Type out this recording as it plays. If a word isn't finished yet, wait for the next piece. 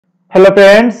Hello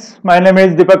friends, my name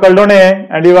is Deepak Kaldhone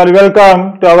and you are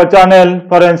welcome to our channel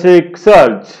Forensic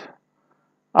Search.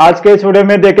 आज के इस video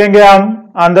में देखेंगे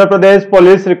हम Andhra Pradesh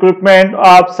police recruitment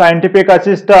of scientific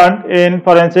assistant in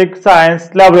forensic science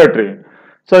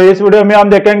laboratory. इस video में हम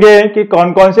देखेंगे कि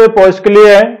कौन कौन से पोस्ट के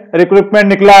लिए रिक्रूटमेंट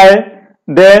निकला है,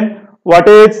 then what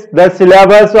is the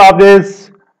syllabus of this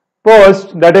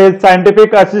post, that is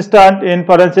scientific assistant in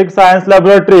forensic science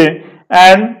laboratory,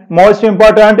 and most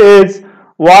important is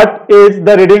what is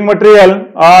the reading material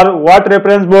or what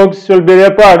reference books should be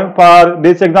referred for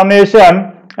this examination,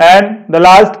 and the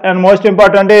last and most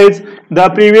important is the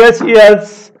previous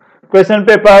year's question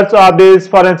papers of this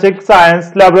forensic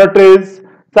science laboratories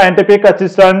scientific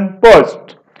assistant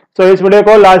post. इस video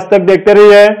को last तक देखते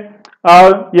रहिए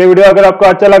और ये video अगर आपको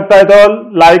अच्छा लगता है तो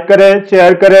लाइक करें,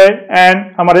 शेयर करें एंड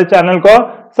हमारे चैनल को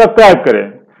सब्सक्राइब करें।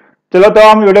 चलो तो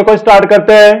हम वीडियो को स्टार्ट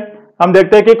करते हैं। हम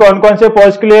देखते हैं कि कौन कौन से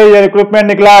पोस्ट के लिए ये रिक्रूटमेंट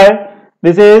निकला है।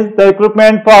 This is the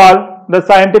recruitment for the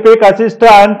scientific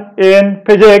assistant in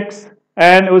physics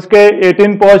and उसके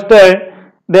 18 पोस्ट है।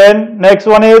 Then next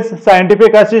one is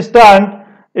scientific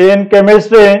assistant in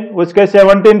chemistry, उसके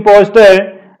 17 पोस्ट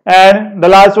है। And the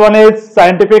last one is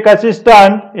scientific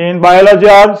assistant in biology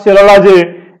or serology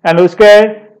and उसके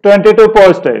 22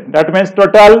 post है। That means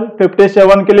total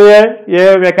 57 के लिए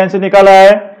ये vacancy निकाला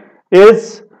है।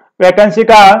 इस वैकेंसी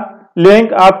का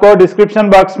लिंक आपको डिस्क्रिप्शन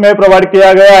बॉक्स में प्रोवाइड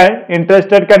किया गया है।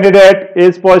 इंटरेस्टेड कैंडिडेट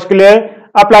इस पोस्ट के लिए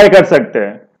अप्लाई कर सकते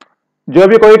हैं। जो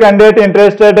भी कोई कैंडिडेट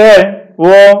इंटरेस्टेड है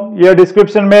वो ये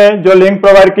डिस्क्रिप्शन में जो लिंक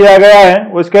प्रोवाइड किया गया है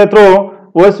उसके थ्रू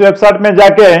उस वेबसाइट में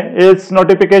जाके इस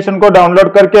नोटिफिकेशन को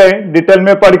डाउनलोड करके डिटेल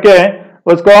में पढ़ के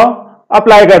उसको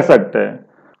अप्लाई कर सकते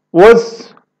हैं। उस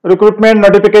रिक्रूटमेंट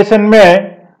नोटिफिकेशन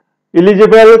में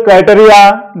eligible criteria,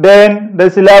 then the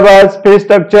syllabus, fee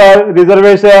structure,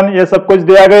 reservation, ये सब कुछ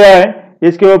दिया गया है।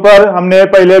 इसके ऊपर हमने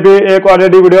पहले भी एक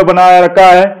ऑलरेडी वीडियो बनाया रखा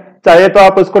है, चाहिए तो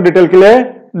आप उसको डिटेल के लिए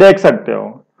देख सकते हो।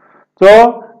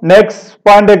 नेक्स्ट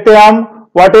पॉइंट देखते हैं हम,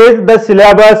 what is the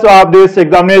syllabus of this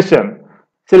examination.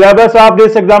 Syllabus of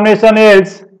this examination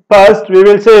is, first we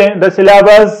will see the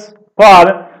syllabus for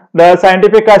the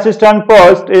scientific assistant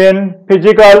post in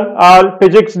physical or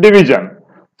physics division.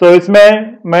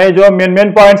 इसमें मैं जो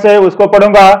मेन पॉइंट्स है उसको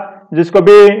पढ़ूंगा। जिसको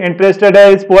भी इंटरेस्टेड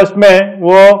है इस पोस्ट में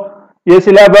वो ये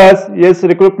सिलेबस इस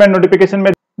रिक्रूटमेंट नोटिफिकेशन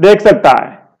में देख सकता है।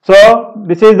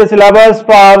 This is the syllabus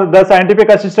for the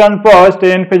scientific assistant post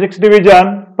in physics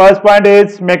division. First point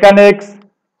is mechanics.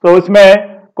 उसमें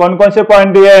कौन कौन से पॉइंट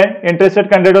दिए, इंटरेस्टेड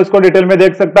कैंडिडेट उसको डिटेल में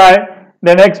देख सकता है। The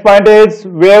next point is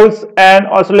waves and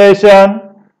oscillation.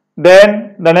 Then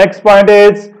the next point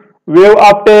is wave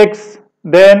optics.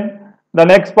 Then the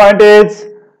next point is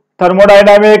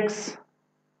thermodynamics.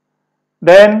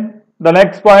 Then the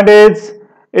next point is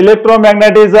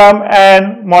electromagnetism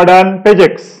and modern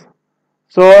physics.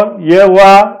 ये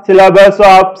हुआ syllabus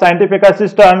of scientific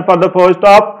assistant for the post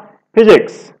of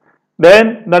physics. Then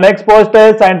the next post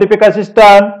है scientific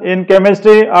assistant in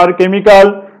chemistry और chemical.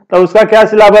 उसका क्या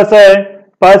syllabus है।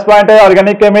 First point है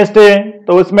organic chemistry.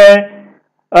 उसमें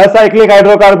acyclic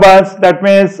hydrocarbons, that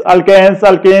means alkanes,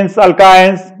 alkenes,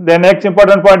 alkynes. Then next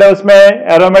important point है उसमें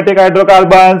aromatic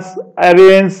hydrocarbons,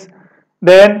 arenes.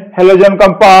 Then halogen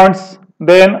compounds,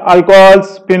 then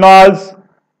alcohols, phenols,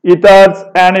 ethers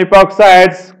and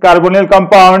इपॉक्साइड्स, carbonyl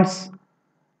compounds.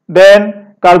 Then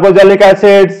carboxylic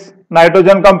acids,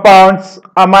 nitrogen compounds,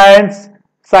 amines,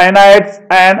 cyanides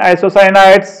and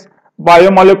isocyanides,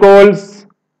 biomolecules,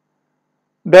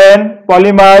 then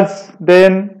polymers,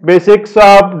 then basics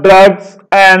of drugs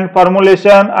and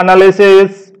formulation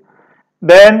analysis.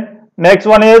 Then next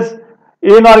one is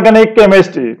inorganic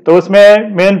chemistry. तो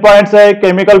उसमें main points है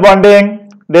chemical bonding,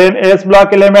 then S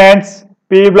block elements,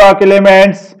 P block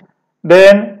elements.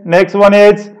 Then next one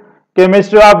is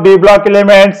chemistry of D block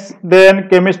elements, then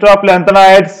chemistry of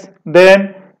lanthanides, then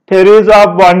theories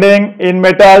of bonding in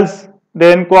metals,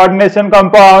 then coordination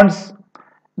compounds.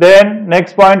 Then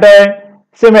next point है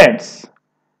cements.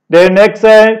 then next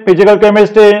है physical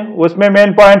chemistry, उसमें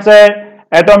main points है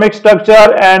atomic structure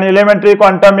and elementary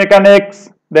quantum mechanics.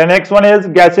 the next one is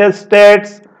gaseous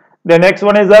states. the next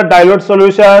one is the dilute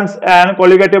solutions and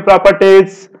colligative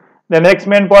properties. the next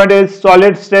main point is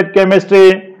solid state chemistry.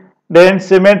 then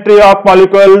symmetry of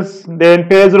molecules, then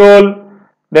phase rule.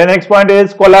 The next point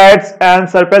is colloids and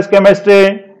surface chemistry.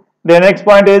 The next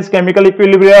point is chemical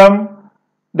equilibrium.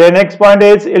 The next point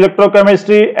is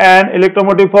electrochemistry and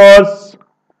electromotive force.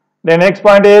 The next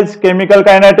point is chemical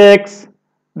kinetics.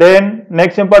 Then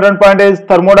next important point is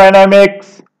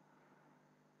thermodynamics.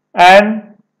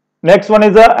 And next one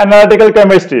is the analytical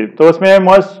chemistry. तो उसमें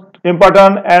most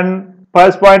important and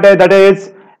first point है that is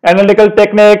analytical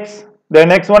techniques. Then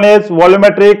next one is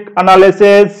volumetric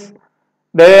analysis.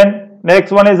 Then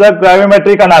next one is a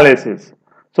gravimetric analysis.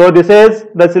 So this is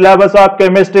the syllabus of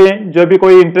chemistry. जो भी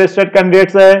कोई interested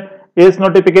candidates है इस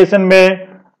notification में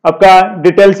आपका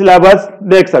detailed syllabus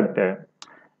देख सकते हैं.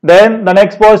 Then the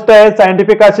next post है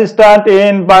scientific assistant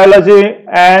in biology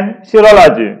and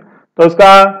serology. तो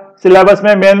उसका syllabus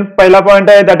में main पहला point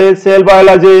है that is cell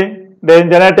biology,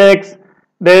 then genetics,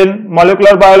 then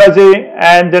molecular biology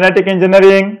and genetic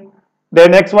engineering.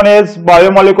 Then next one is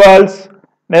biomolecules.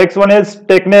 Next one is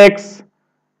techniques.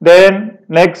 Then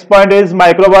next point is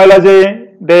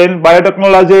microbiology. Then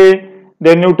biotechnology.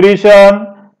 Then nutrition.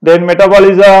 Then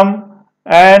metabolism.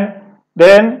 And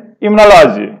then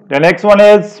immunology. The next one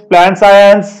is plant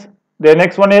science. The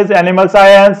next one is animal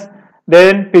science.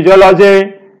 Then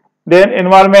physiology. Then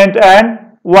environment and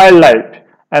wildlife.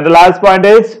 And the last point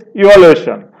is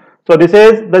evolution. So this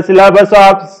is the syllabus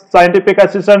of scientific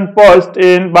assistant post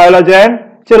in biology and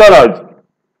serology.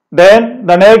 Then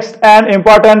the next and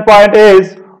important point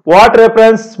is what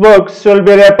reference books should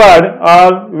be referred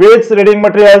or which reading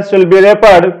materials should be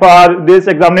referred for this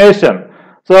examination.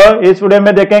 So इस video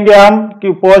में देखेंगे हम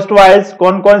कि post wise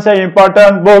कौन कौन से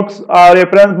important books और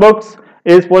reference books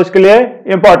इस पोस्ट के लिए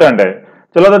important है.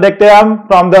 चलो तो देखते हैं हम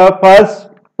from the first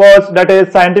post that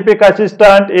is scientific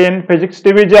assistant in physics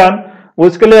division.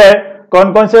 उसके लिए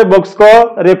कौन कौन से बुक्स को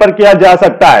रेफर किया जा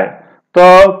सकता है. तो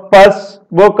फर्स्ट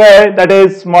बुक है that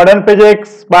is modern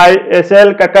physics bye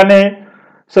SL Kakani,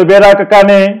 सुबेरा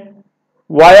Kakani,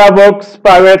 via books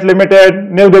private limited,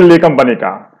 new Delhi company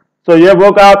का. तो ये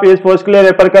बुक आप इस पोस्ट के लिए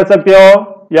रेफर कर सकते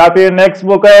हो. या फिर नेक्स्ट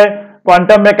बुक है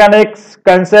quantum mechanics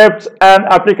concepts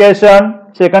and application,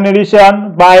 second edition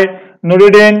bye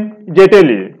Nooruddin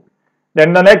जेटेली.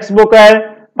 Then the next book है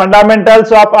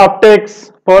fundamentals of optics,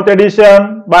 fourth edition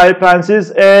by Francis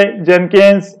A.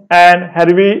 Jenkins and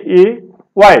Harvey E.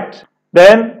 White.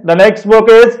 Then the next book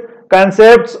is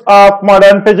Concepts of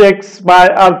Modern Physics by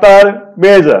Arthur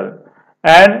Beezer.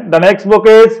 And the next book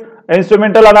is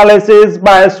Instrumental Analysis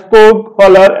by Skoog,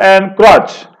 Holler and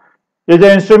Crouch. ये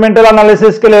जो instrumental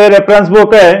analysis के लिए reference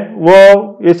book है वो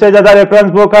इससे ज्यादा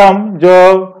reference book हम जो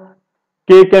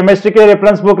कि केमिस्ट्री के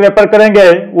रेफरेंस बुक रेफर करेंगे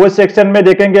उस सेक्शन में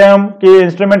देखेंगे हम कि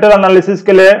इंस्ट्रूमेंटल एनालिसिस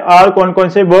के लिए और कौन कौन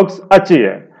सी बुक्स अच्छी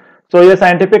है. सो ये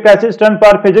साइंटिफिक असिस्टेंट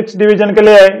पर फिजिक्स डिवीजन के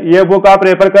लिए ये बुक आप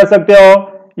रेफर कर सकते हो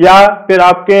या फिर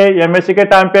आपके एमएससी के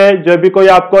टाइम पे जो भी कोई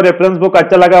आपको रेफरेंस बुक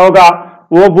अच्छा लगा होगा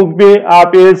वो बुक भी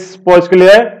आप इस पोस्ट के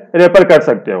लिए रेफर कर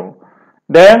सकते हो.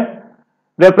 Then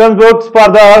reference books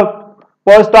for the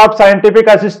post of scientific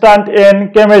assistant in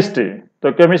chemistry.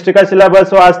 तो केमिस्ट्री का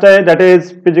सिलेबस वास्ट है that is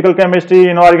physical chemistry,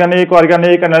 inorganic,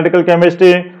 organic, analytical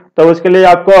chemistry. तो उसके लिए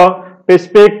आपको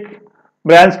स्पेसिफिक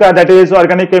ब्रांच का दैट इज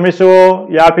ऑर्गेनिक केमिस्ट्री हो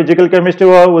या फिजिकल केमिस्ट्री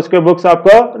हो उसके बुक्स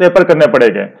आपको रेफर करने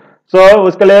पड़ेंगे. सो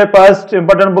उसके लिए फर्स्ट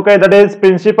इंपॉर्टेंट बुक है that is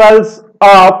principles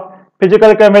of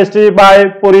physical chemistry bye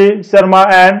Puri, Sharma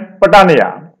and Pathania.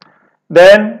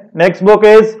 Then next book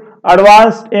is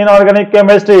advanced in organic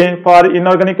chemistry for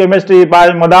inorganic chemistry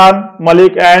bye Madan,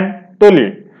 Malik and टूली.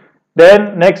 Then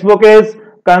next book is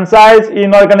Concise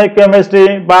Inorganic Chemistry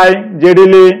by J.D.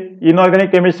 Lee.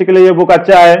 Inorganic Chemistry के लिए ये book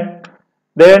अच्छा है.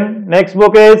 Then next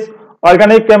book is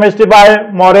Organic Chemistry by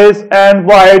Morris and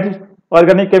White.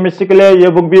 Organic Chemistry के लिए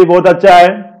ये book भी बहुत अच्छा है.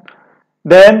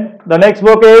 Then the next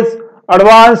book is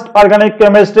Advanced Organic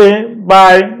Chemistry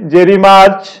by Jerry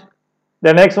March.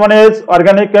 The next one is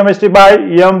Organic Chemistry by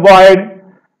M. Boyd.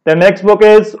 The next book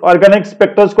is Organic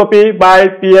Spectroscopy by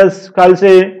P.S.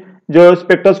 Khalsi. जो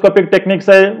spectroscopic techniques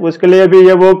है उसके लिए भी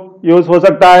ये book use हो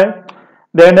सकता है.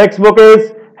 The next book is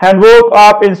handbook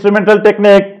of instrumental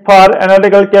technique for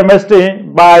analytical chemistry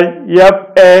bye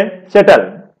F A settle.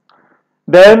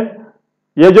 Then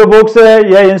ये जो बुक्स है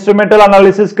ये इंस्ट्रूमेंटल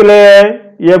एनालिसिस के लिए है.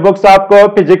 ये बुक्स आपको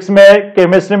फिजिक्स में,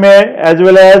 केमिस्ट्री में as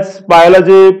well as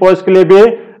biology post के लिए भी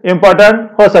इंपॉर्टेंट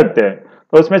हो सकते हैं.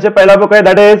 तो उसमें से पहला बुक है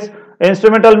that is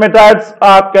instrumental methods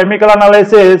of chemical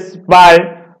analysis bye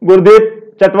Gurdeep,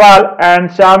 Chatwal and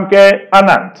Sham के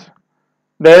Anand.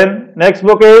 Then next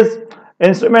book is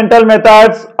Instrumental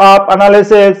Methods of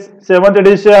Analysis, 7th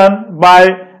edition by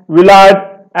Willard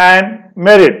and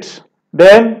Merritt.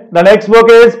 Then the next book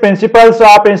is Principles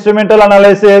of Instrumental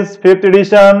Analysis, 5th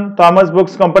edition, Thomas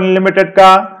Books Company Limited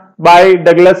का by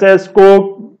Douglas S.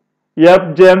 Cook, F.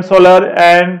 James Soller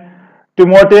and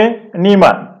Timothy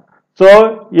Neiman. So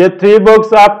ये 3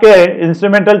 books आपके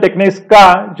instrumental techniques का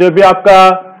जो भी आपका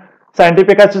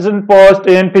scientific assistant post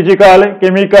in physical,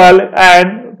 chemical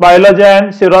and biology and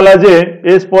serology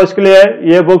इस post के लिए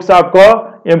ये बुक्स आपको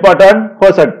इंपॉर्टेंट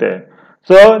हो सकते हैं.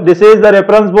 So this is the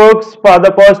reference books for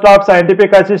the post of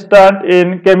scientific assistant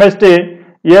in chemistry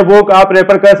ये बुक आप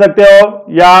रेफर कर सकते हो,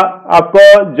 या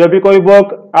आपको जो भी कोई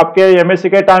बुक आपके एमएससी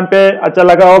के टाइम पे अच्छा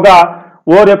लगा होगा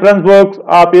वो रेफरेंस बुक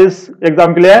आप इस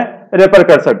एग्जाम के लिए रेफर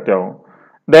कर सकते हो।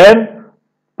 Then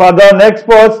for the next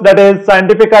post that is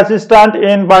scientific assistant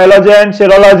in biology and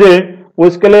serology,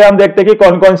 उसके लिए हम देखते हैं कि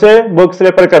कौन कौन से बुक्स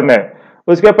रेफर करने हैं।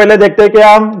 उसके पहले देखते हैं कि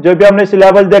हम जो भी हमने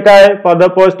सिलेबस देखा है for the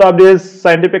post of this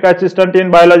scientific assistant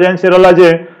in biology and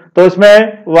serology, तो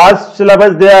उसमें वास्ट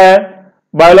सिलेबस दिया है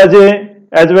biology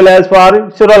as well as for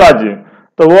serology.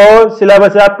 तो वो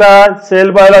सिलेबस है आपका cell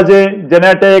biology,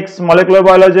 genetics, molecular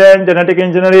biology and genetic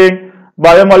engineering,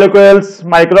 biomolecules,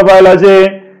 microbiology,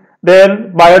 then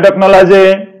biotechnology,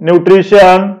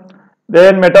 nutrition,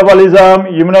 then metabolism,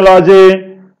 immunology,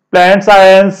 plant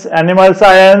science, animal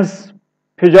science,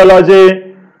 physiology,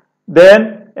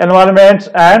 then environment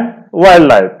and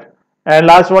wild life, and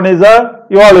last one is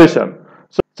evolution.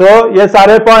 सो ये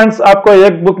सारे points आपको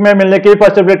एक book में मिलने की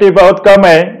possibility बहुत कम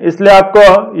है, इसलिए आपको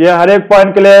ये हर एक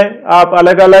पॉइंट के लिए आप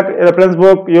अलग अलग रेफरेंस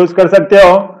बुक यूज कर सकते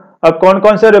हो। अब कौन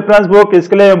कौन से रेफरेंस बुक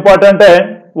इसके लिए इंपॉर्टेंट है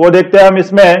वो देखते हैं हम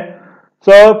इसमें।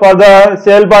 So for the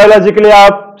cell biology के लिए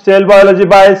आप cell biology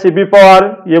by CB Pawar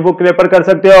ये बुक रेफर कर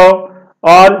सकते हो,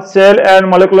 और cell and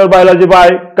molecular biology by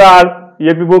carp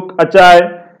ये भी बुक अच्छा है।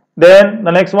 Then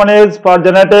the next one is for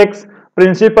genetics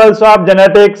principles of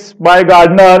genetics bye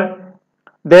gardener.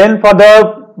 Then for the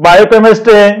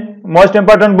biochemistry, most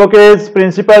important book is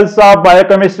Principles of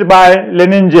Biochemistry by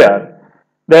Leninger.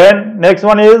 Then next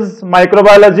one is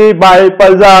Microbiology by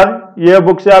Palzar. ये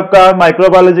book से आपका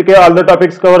microbiology के all the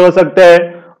topics cover हो सकते हैं,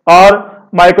 और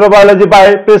microbiology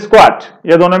bye पिस्क्वाट,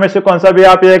 ये दोनों में से कौन सा भी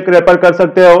आप एक रेफर कर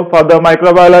सकते हो for the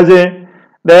microbiology.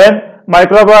 Then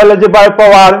microbiology bye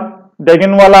Pawar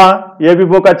डेगिन वाला, ये भी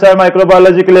बुक अच्छा है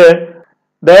माइक्रोबायोलॉजी के लिए।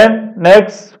 देन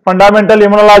नेक्स्ट फंडामेंटल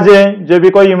इम्यूनोलॉजी, जो भी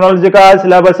कोई इम्यूनोलॉजी का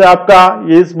सिलेबस है आपका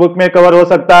इस बुक में कवर हो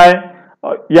सकता है,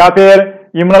 या फिर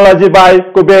इम्यूनोलॉजी बाय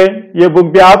कुबे ये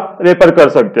बुक भी आप रेफर कर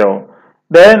सकते हो।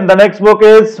 Then the next book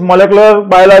is molecular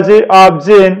biology of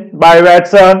gene bye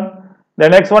Watson.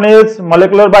 The next one is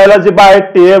molecular biology by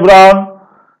T.A.. Brown.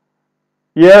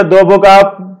 ये दो बुक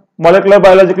आप मॉलिक्यूलर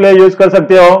बायोलॉजी के लिए यूज कर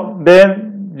सकते हो। देन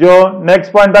जो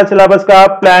नेक्स्ट पॉइंट था सिलेबस का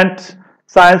प्लांट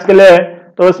साइंस के लिए,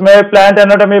 तो उसमें प्लांट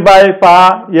एनाटॉमी बाय पा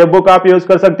ये बुक आप यूज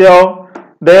कर सकते हो।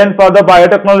 देन फॉर द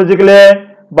बायोटेक्नोलॉजी के लिए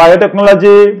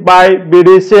बायोटेक्नोलॉजी बाय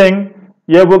बी.डी. सिंह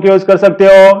ये बुक यूज कर सकते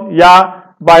हो, या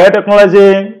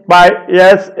बायोटेक्नोलॉजी बाय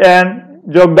एस.एन.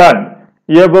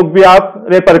 जोगदंड ये बुक भी आप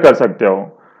रेफर कर सकते हो।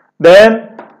 Then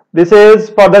this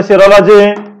is for the serology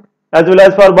as well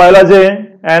as for biology,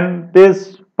 and this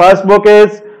first book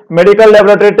is medical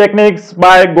laboratory techniques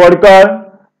bye Godkar.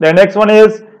 The next one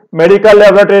is Medical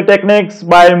Laboratory Techniques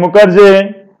by Mukherjee.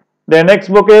 The next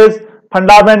book is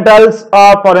Fundamentals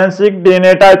of Forensic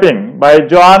DNA Typing by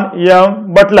John M.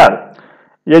 Butler.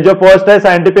 ये जो post है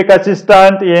scientific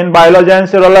assistant in biology and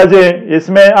serology,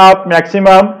 इसमें आप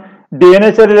maximum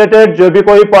DNA से related जो भी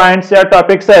कोई points या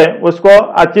टॉपिक्स है उसको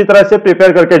अच्छी तरह से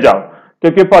प्रिपेयर करके जाओ,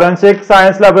 क्योंकि फोरेंसिक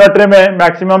साइंस लेबोरेटरी में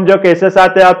मैक्सिमम जो केसेस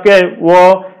आते हैं आपके वो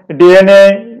डीएनए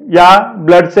या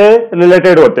ब्लड से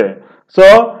रिलेटेड होते हैं।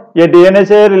 सो ये डीएनए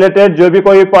से रिलेटेड जो भी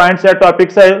कोई पॉइंट्स या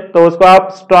टॉपिक्स है तो उसको आप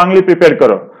स्ट्रांगली प्रिपेयर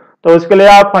करो। तो उसके लिए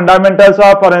आप fundamentals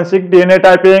of forensic DNA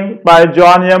typing bye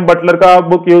John M Buttler का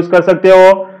बुक यूज कर सकते हो,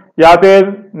 या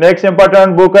फिर नेक्स्ट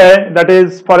इंपॉर्टेंट बुक है that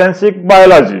is forensic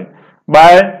biology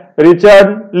by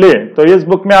Richard ली। तो इस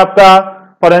बुक में आपका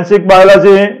forensic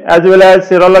biology as well as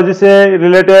serology से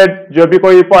रिलेटेड जो भी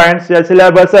कोई पॉइंट्स या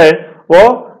सिलेबस है वो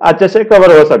अच्छे से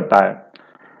कवर हो सकता है।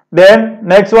 Then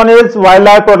next one is wild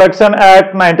life protection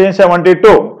act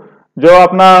 1972, जो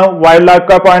अपना वाइल्ड लाइफ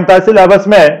का पॉइंट था सिलेबस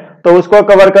में, तो उसको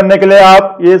कवर करने के लिए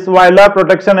आप इस वाइल्ड लाइफ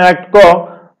प्रोटेक्शन एक्ट को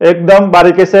एकदम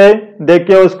बारीकी से देख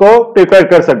के उसको प्रिपेयर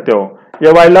कर सकते हो।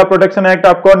 ये वाइल्ड लाइफ प्रोटेक्शन एक्ट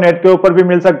आपको नेट के ऊपर भी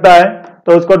मिल सकता है,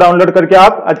 तो उसको डाउनलोड करके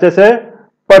आप अच्छे से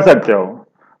पढ़ सकते हो।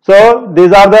 So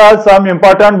these are the some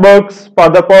important books for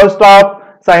the post of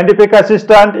scientific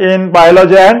assistant in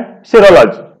biology and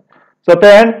serology. So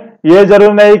friend, ये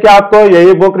जरूर नहीं कि आपको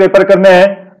यही बुक रेफर करने हैं,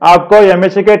 आपको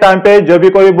एमएससी के टाइम पे जो भी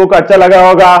कोई बुक अच्छा लगा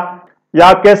होगा, या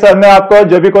आपके सर ने आपको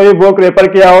जो भी कोई बुक रेफर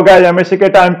किया होगा एमएससी के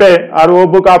टाइम पे, और वो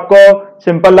बुक आपको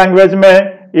सिंपल लैंग्वेज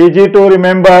में easy to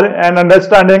remember and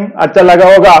understanding अच्छा लगा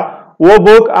होगा, वो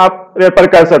बुक आप रेफर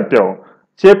कर सकते हो।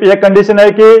 सिर्फ ये कंडीशन है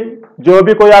कि जो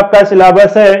भी कोई आपका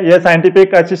सिलेबस है ये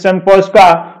साइंटिफिक असिस्टेंट पोस्ट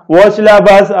का, वो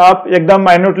सिलेबस आप एकदम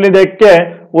माइन्यूटली देख के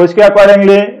उसके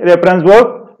अकॉर्डिंगली रेफरेंस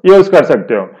बुक यूज कर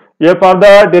सकते हो। ये फॉर द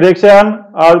डायरेक्शन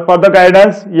और फॉर द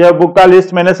गाइडेंस ये बुक का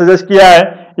लिस्ट मैंने सजेस्ट किया है।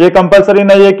 ये कंपलसरी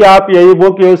नहीं है कि आप यही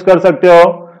बुक यूज कर सकते हो,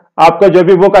 आपको जो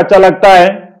भी बुक अच्छा लगता है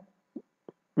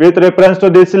with reference to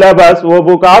this syllabus वो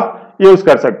बुक आप यूज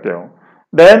कर सकते हो।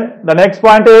 Then the next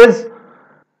point is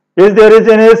there is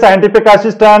any scientific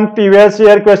assistant previous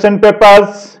year question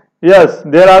papers? Yes,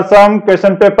 there are some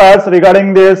question papers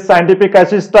regarding this scientific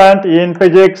assistant in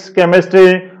physics, chemistry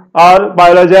और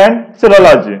biology and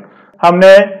philology.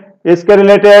 हमने इसके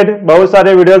related बहुत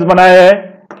सारे videos बनाए हैं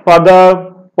for the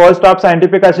post of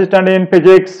scientific assistant in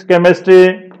physics, chemistry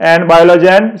and biology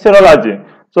and serology.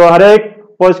 सो हर एक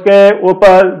post के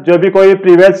ऊपर जो भी कोई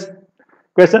प्रीवियस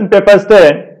क्वेश्चन पेपर्स थे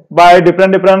by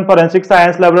different forensic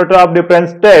science laboratory of different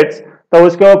states, तो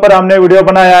उसके ऊपर हमने वीडियो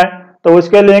बनाया है. तो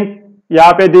उसके लिंक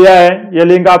यहाँ पे दिया है. ये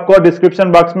लिंक आपको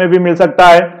डिस्क्रिप्शन बॉक्स में भी मिल सकता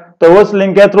है. तो उस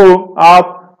लिंक के थ्रू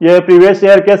आप ये प्रीवियस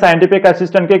ईयर के साइंटिफिक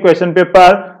असिस्टेंट के question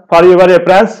paper for your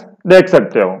reference देख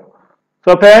सकते हो.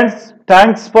 So friends,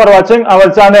 thanks for watching our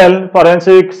channel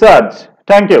forensic search.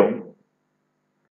 Thank you.